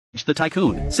The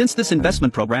tycoon. Since this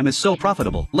investment program is so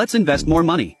profitable, let's invest more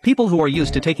money. People who are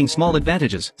used to taking small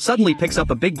advantages suddenly picks up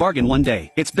a big bargain one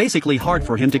day. It's basically hard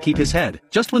for him to keep his head.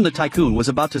 Just when the tycoon was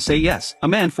about to say yes, a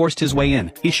man forced his way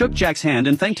in. He shook Jack's hand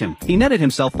and thanked him. He netted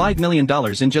himself $5 million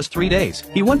in just 3 days.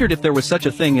 He wondered if there was such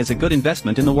a thing as a good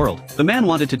investment in the world. The man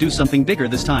wanted to do something bigger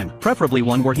this time, preferably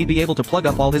one where he'd be able to plug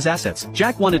up all his assets.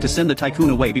 Jack wanted to send the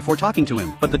tycoon away before talking to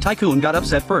him, but the tycoon got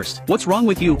upset first. "What's wrong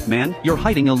with you, man? You're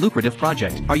hiding a lucrative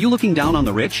project. Are you looking down on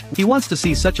the rich?" He wants to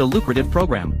see such a lucrative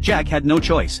program. Jack had no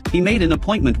choice. He made an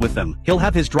appointment with them. He'll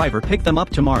have his driver pick them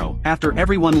up tomorrow. After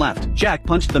everyone left, Jack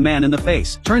punched the man in the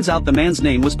face. Turns out the man's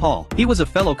name was Paul. He was a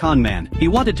fellow con man. He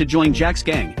wanted to join Jack's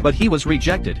gang, but he was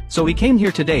rejected. So he came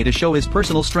here today to show his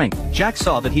personal strength. Jack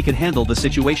saw that he could handle the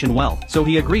situation well, so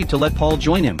he agreed to let Paul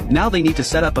join him. Now they need to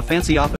set up a fancy office.